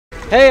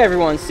Hey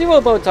everyone,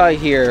 Cwheel Bowtie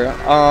here,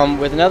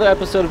 with another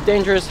episode of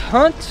Dangerous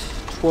Hunt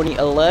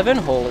 2011.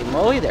 Holy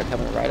moly, they're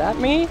coming right at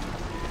me.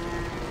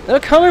 They're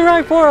coming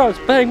right for us!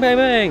 Bang, bang,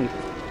 bang!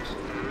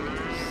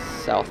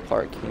 South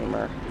Park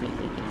humor.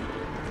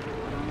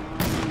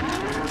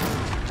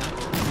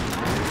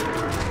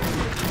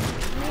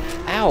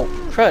 Ow!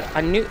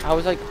 Crud, I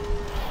was like,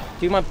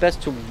 do my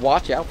best to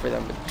watch out for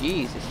them, but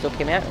geez, it still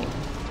came at me.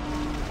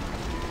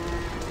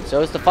 And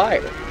so is the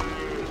fire.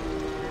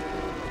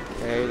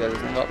 Okay, that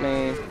doesn't help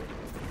me.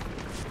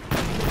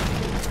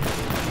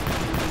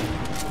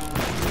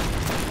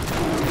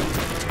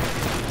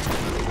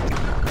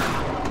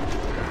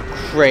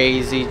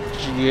 Crazy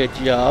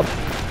job.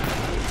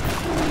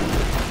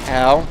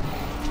 Ow.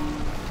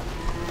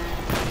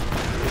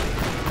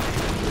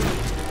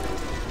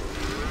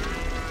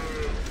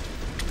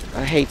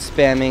 I hate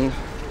spamming,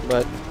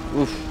 but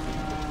oof.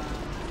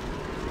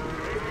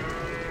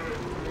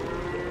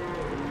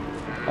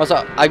 Also,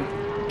 I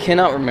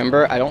cannot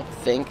remember, I don't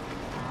think,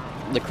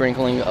 the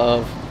crinkling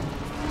of...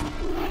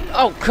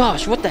 Oh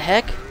gosh, what the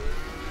heck?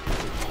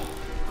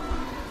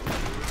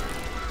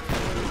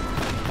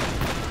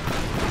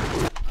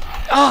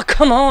 Oh,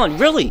 come on,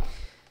 really?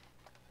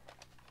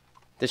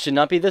 This should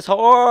not be this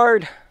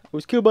hard. I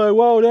was killed by a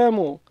wild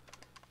animal.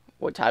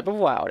 What type of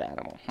wild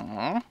animal?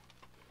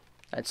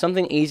 That's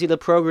something easy to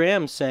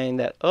program, saying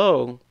that,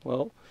 oh,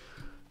 well,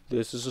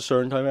 this is a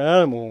certain type of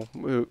animal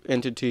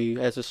entity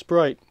as a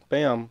sprite.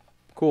 Bam.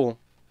 Cool.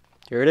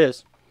 Here it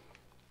is.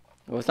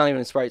 Well, it's not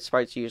even a sprite.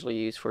 Sprites usually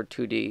used for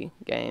 2D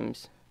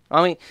games.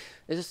 I mean,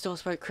 is it still a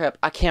sprite? Crap,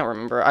 I can't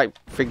remember. I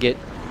forget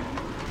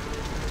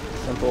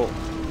simple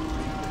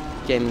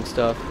gaming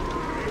stuff.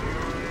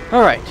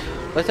 Alright,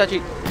 let's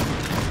actually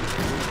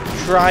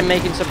try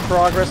making some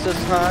progress this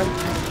time.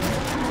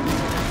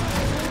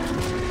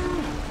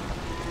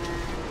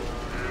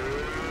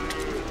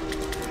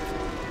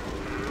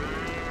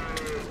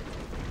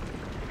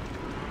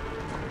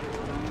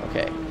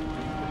 Okay.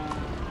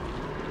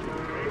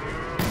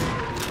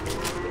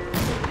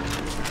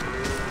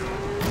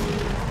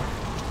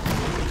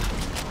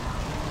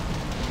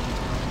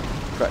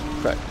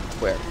 Crud,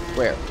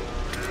 where?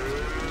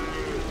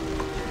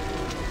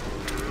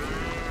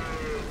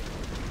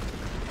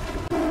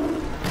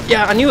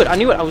 Yeah, I knew it, I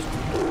was...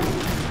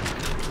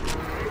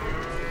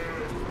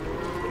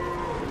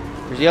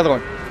 Where's the other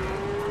one?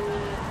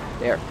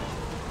 There.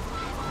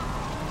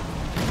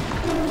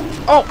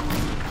 Oh!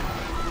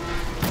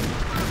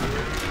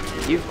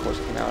 You, of course,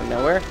 came out of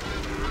nowhere.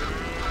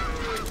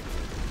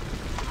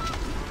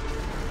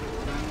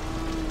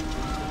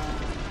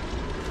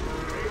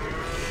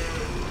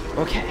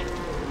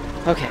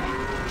 Okay.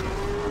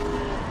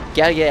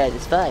 Gotta get out of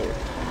this fire.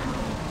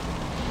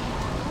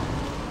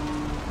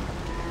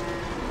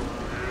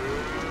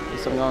 At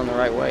least I'm going the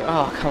right way.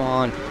 Oh, come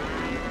on.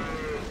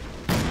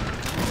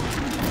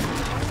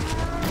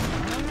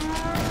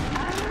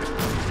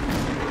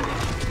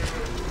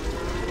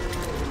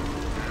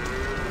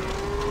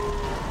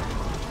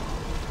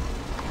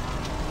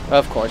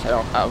 Of course, I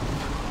don't... Oh.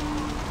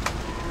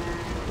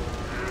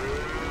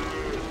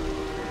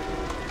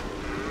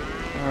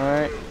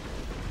 Alright.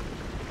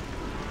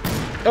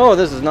 Oh,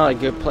 this is not a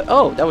good play.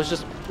 Oh, that was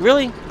just...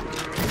 Really?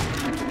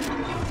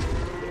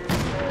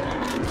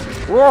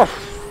 Whoa!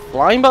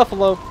 Flying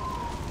buffalo.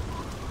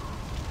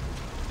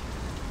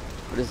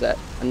 What is that?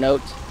 A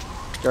note?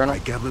 Journal? I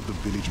gathered the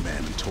village men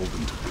and told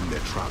them to bring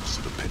their trucks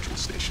to the petrol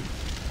station.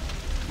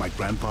 My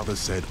grandfather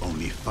said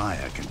only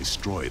fire can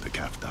destroy the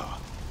Kaftar.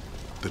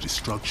 The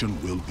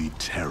destruction will be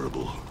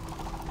terrible,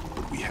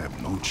 but we have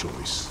no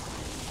choice.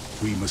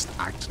 We must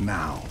act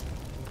now,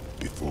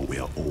 before we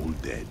are all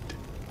dead.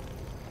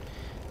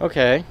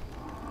 Okay.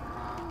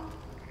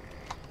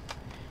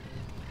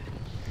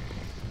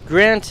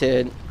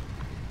 Granted,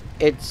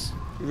 it's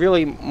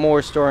really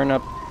more storing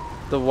up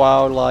the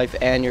wildlife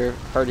and you're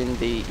hurting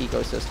the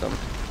ecosystem.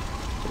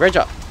 So great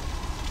job.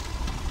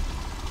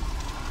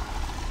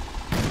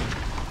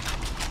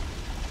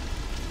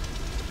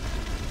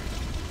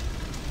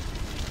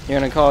 You're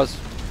gonna cause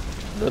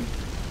the,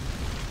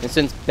 in a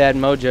sense, bad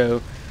mojo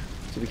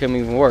to become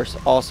even worse.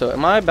 Also,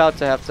 am I about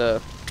to have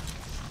to...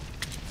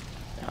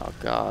 Oh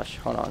gosh,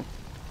 hold on.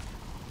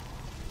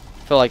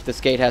 I feel like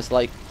this gate has to,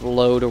 like,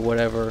 load or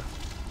whatever.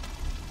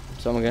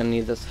 So I'm gonna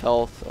need this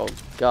health. Oh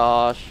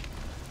gosh.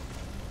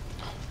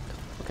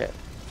 Okay.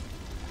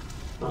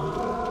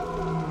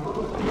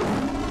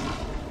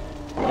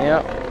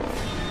 Yep.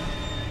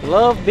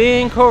 Love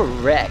being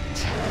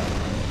correct.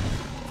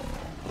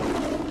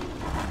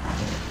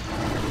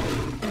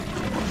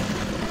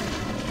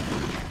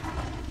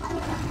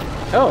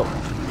 Oh.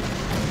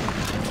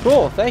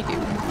 Cool, thank you.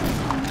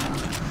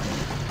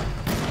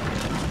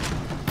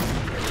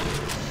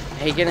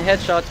 I hate getting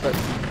headshots, but...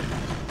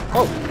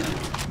 Oh.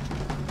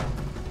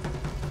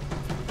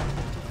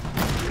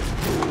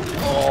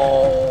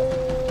 Oh,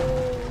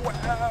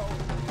 wow.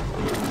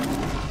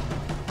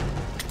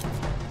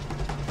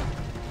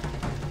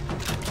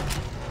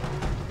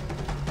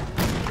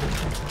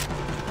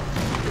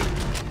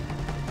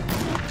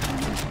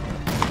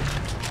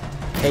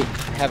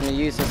 having to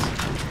use this.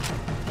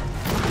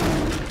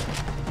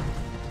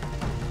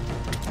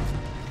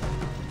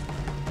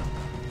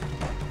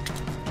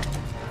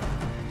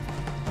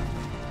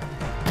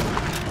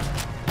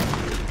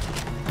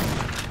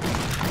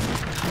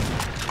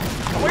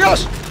 Oh my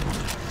gosh!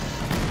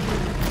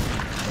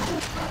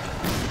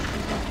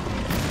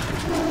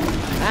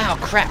 Ow,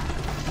 crap.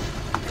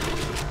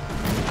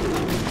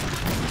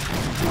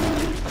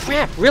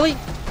 Crap, really?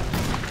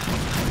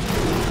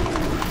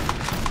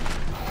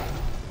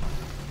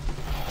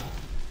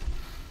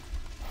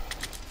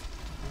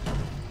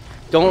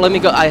 Don't let me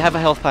go. I have a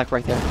health pack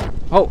right there.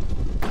 Oh.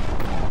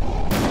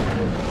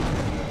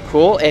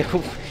 Cool. It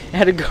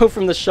had to go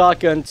from the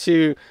shotgun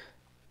to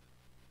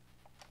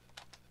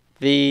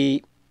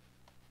the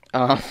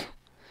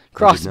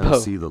crossbow. I did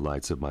not see the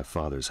lights of my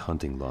father's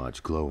hunting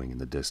lodge glowing in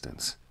the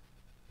distance,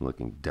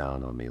 looking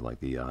down on me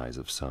like the eyes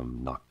of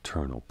some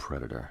nocturnal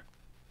predator.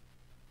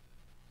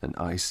 An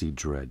icy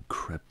dread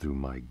crept through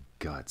my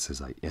guts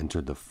as I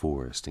entered the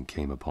forest and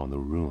came upon the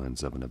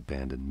ruins of an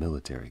abandoned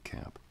military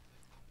camp.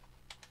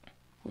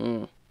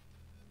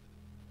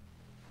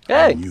 Hey!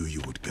 I knew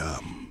you would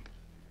come.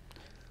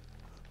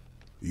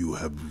 You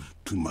have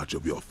too much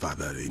of your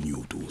father in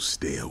you to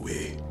stay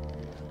away.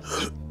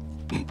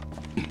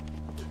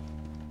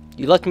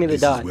 You left me to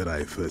die. This is where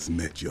I first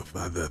met your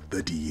father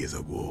 30 years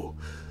ago.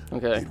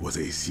 Okay. It was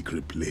a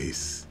secret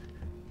place.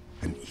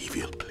 An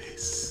evil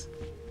place.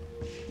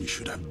 We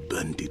should have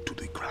burned it to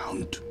the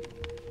ground.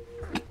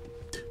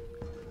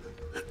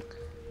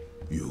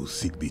 You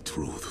seek the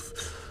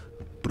truth.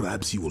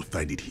 Perhaps you will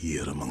find it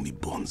here among the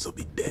bones of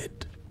the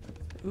dead.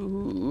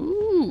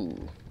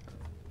 Ooh.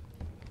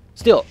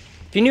 Still,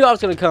 if you knew I was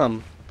gonna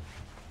come,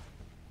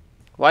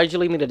 why did you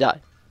leave me to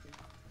die?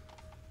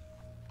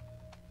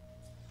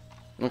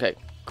 Okay,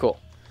 cool.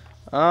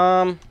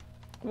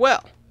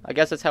 Well, I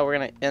guess that's how we're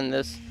gonna end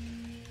this,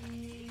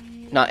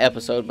 not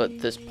episode, but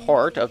this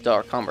part of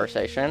our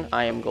conversation.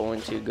 I am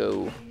going to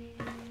go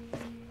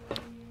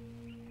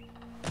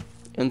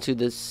into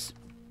this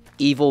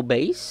evil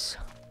base.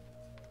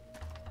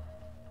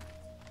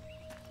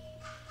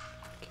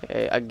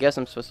 Okay, I guess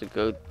I'm supposed to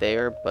go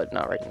there, but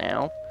not right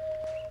now.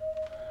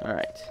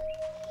 Alright.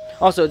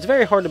 Also, it's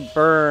very hard to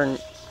burn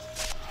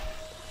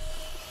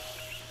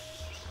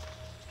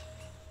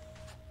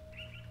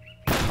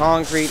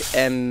concrete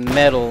and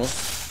metal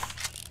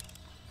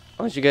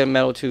unless you get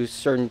metal to a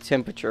certain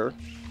temperature.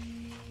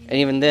 And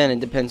even then,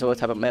 it depends on what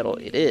type of metal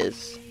it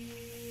is.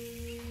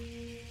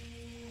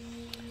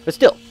 But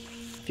still,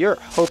 if you're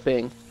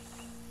hoping...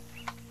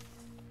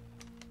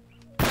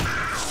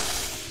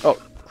 Oh,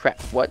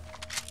 crap, what?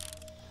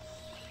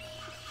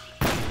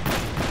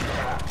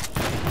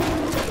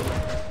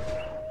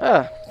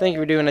 Ah, thank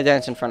you for doing a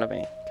dance in front of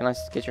me. Can I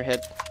get your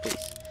head,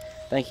 please?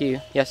 Thank you.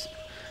 Yes.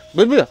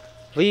 Blah, blah.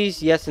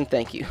 Please, yes, and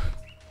thank you.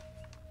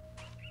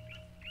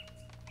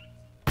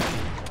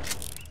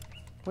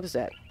 What is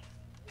that?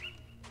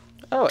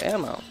 Oh,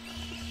 ammo.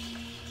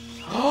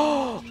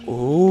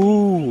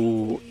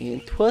 Oh,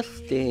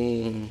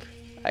 interesting.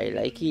 I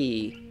like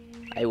it.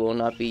 I will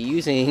not be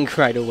using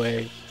right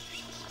away.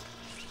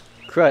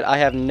 Crud, I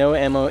have no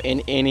ammo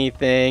in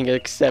anything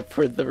except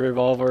for the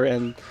revolver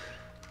and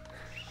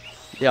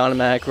the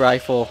automatic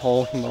rifle.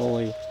 Holy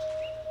moly.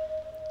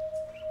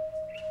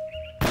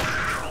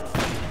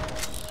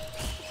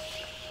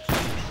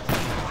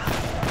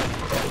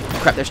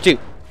 Crap, there's two.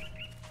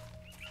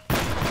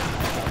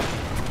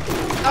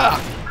 Ah!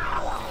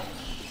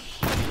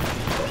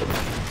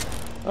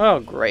 Oh,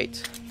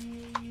 great.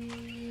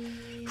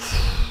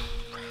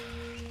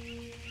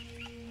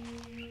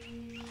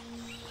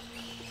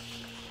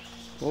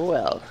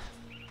 Well.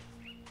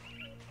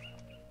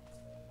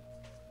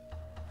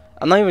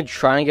 I'm not even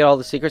trying to get all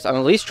the secrets. I'm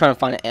at least trying to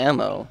find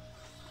ammo.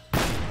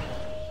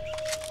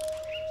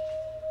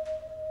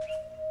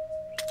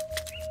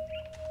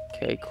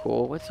 Okay,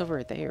 cool. What's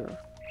over there?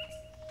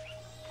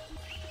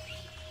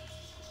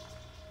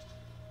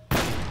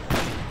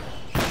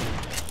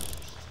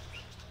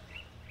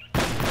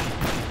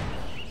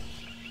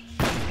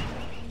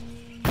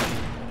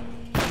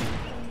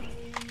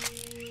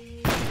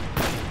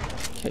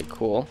 Okay,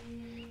 cool.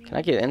 Can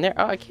I get in there?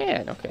 Oh, I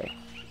can. Okay.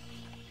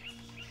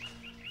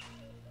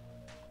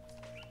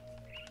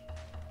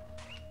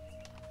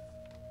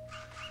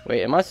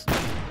 Wait, it must...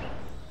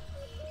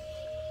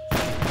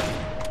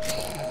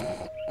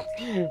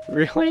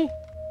 Really?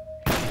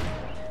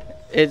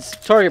 It's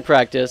target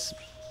practice.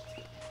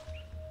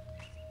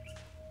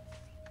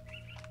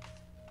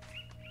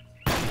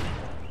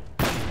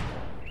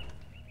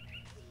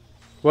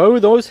 What were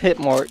those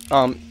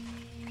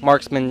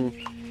marksman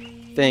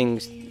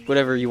things?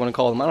 Whatever you want to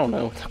call them. I don't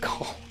know what they're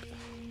called.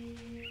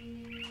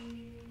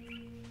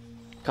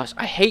 Gosh,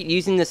 I hate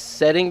using this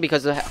setting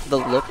because of the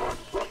look.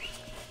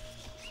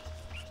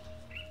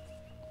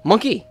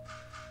 Monkey!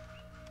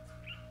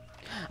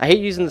 I hate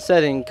using the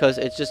setting because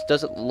it just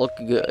doesn't look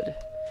good.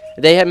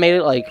 They had made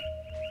it like...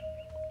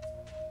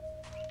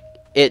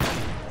 it...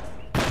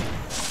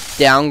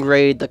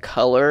 downgrade the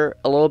color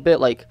a little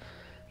bit, like...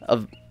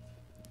 of...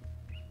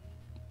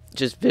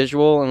 just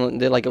visual and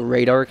did like a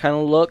radar kind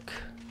of look.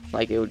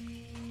 Like it would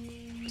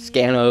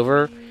scan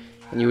over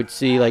and you would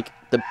see like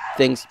the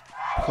things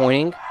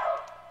pointing.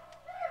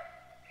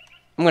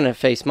 I'm gonna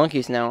face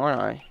monkeys now,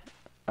 aren't I?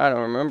 I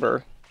don't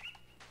remember.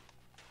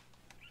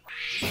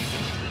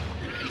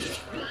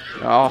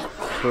 Oh,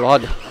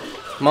 crud.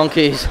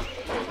 Monkeys.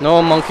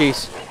 No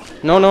monkeys.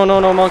 No, no, no,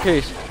 no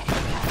monkeys.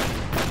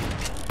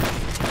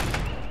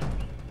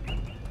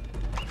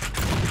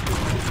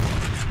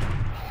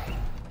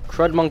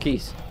 Crud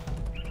monkeys.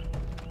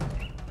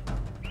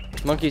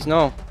 Monkeys,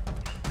 no.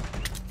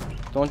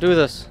 Don't do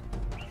this.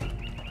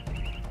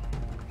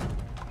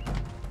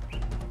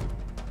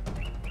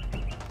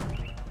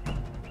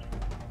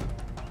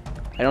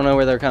 I don't know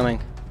where they're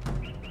coming.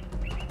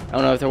 I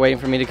don't know if they're waiting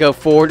for me to go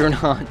forward or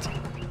not.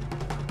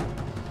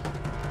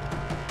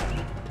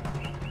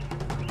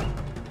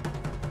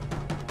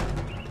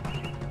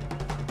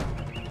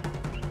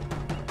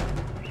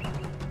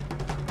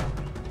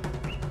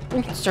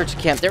 We can search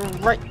the camp. They're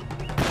right.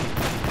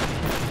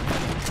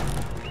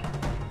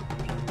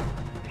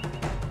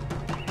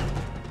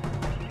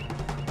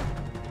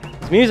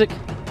 It's music.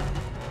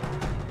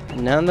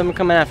 And none of them are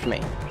coming after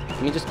me.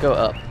 Let me just go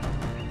up.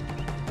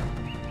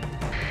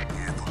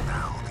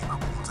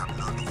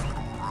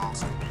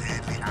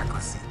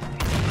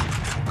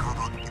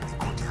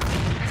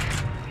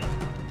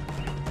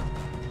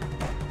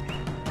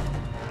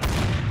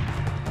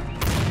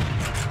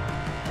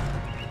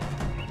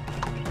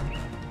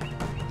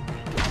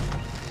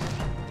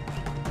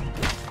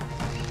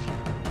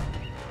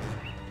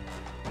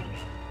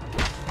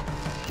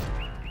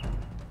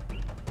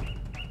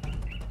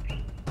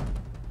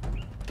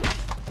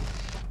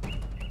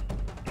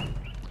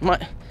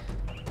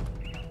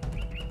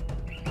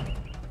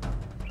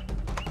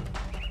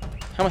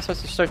 How am I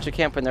supposed to search the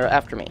camp when they're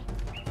after me?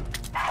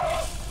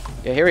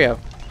 Yeah, here we go.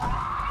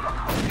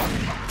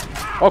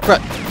 Oh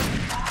crap!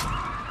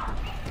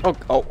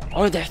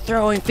 Oh, they're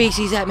throwing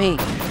feces at me!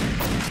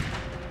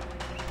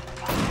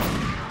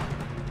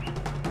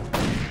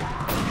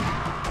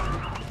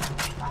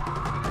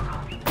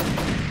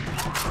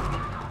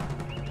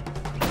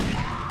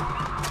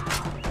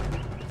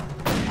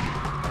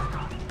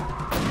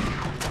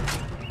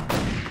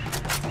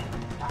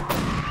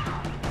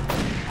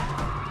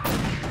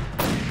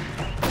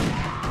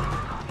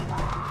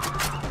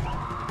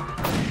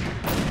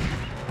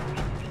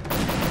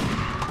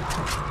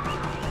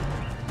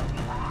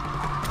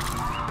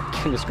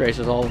 Goodness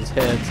gracious, all his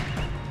heads.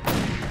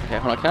 Okay,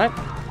 hold on, can I?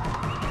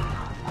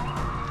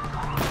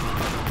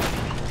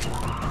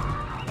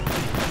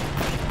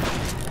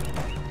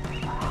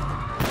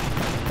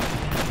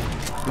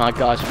 My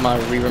gosh, my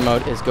Wii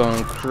remote is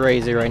going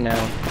crazy right now.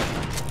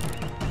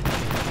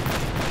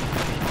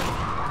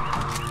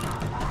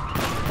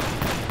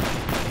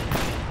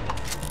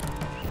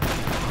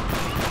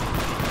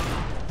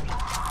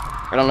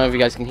 I don't know if you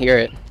guys can hear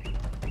it.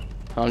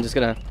 I'm just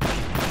gonna...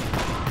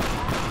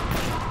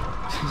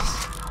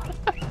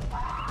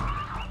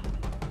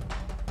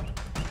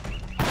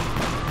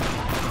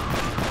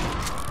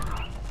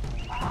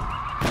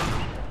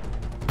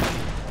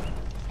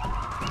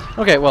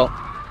 Okay, well,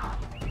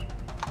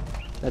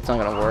 that's not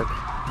gonna work.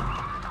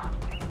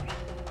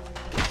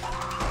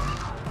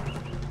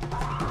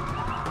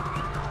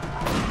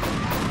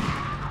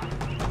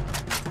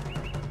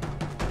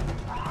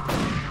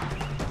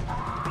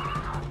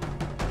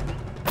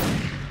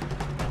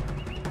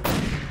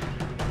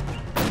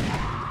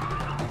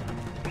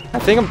 I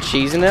think I'm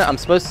cheesing it.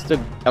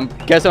 I'm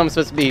guessing I'm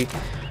supposed to be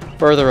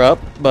further up,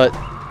 but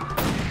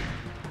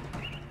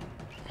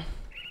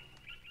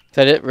is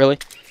that it, really?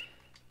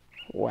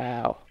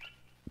 Wow.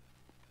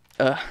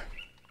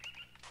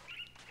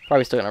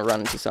 Probably still gonna run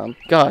into some.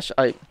 Gosh,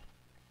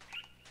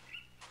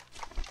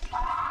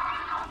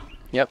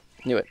 Yep,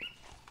 knew it.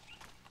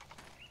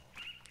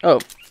 Oh.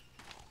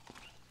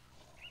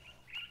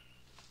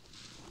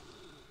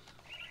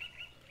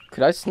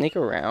 Could I sneak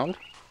around?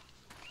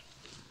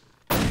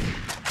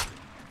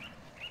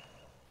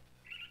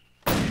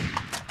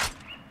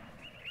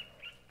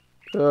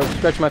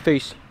 Scratch my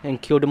face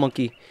and kill the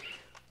monkey.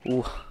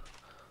 Ooh.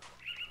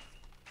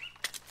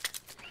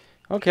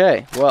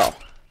 Okay, well,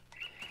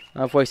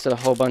 I've wasted a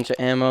whole bunch of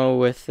ammo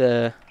with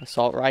the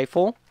assault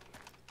rifle.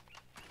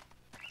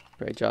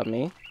 Great job,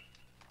 me.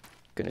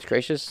 Goodness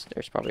gracious,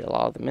 there's probably a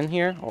lot of them in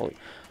here.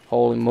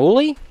 Holy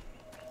moly!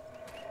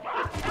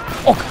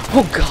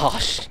 Oh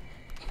gosh!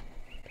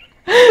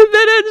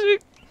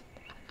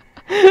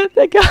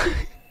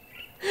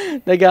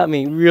 That got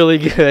me really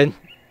good.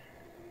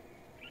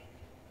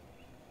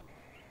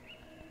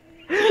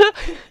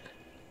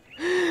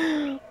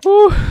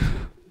 Whew.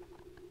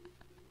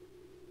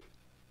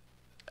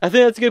 I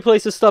think that's a good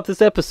place to stop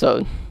this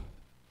episode.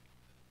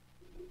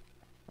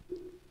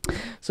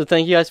 So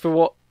thank you guys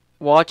for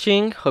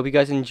watching. Hope you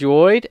guys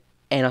enjoyed.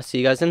 And I'll see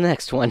you guys in the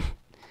next one.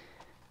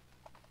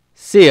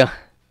 See ya.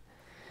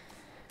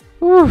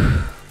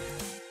 Whew.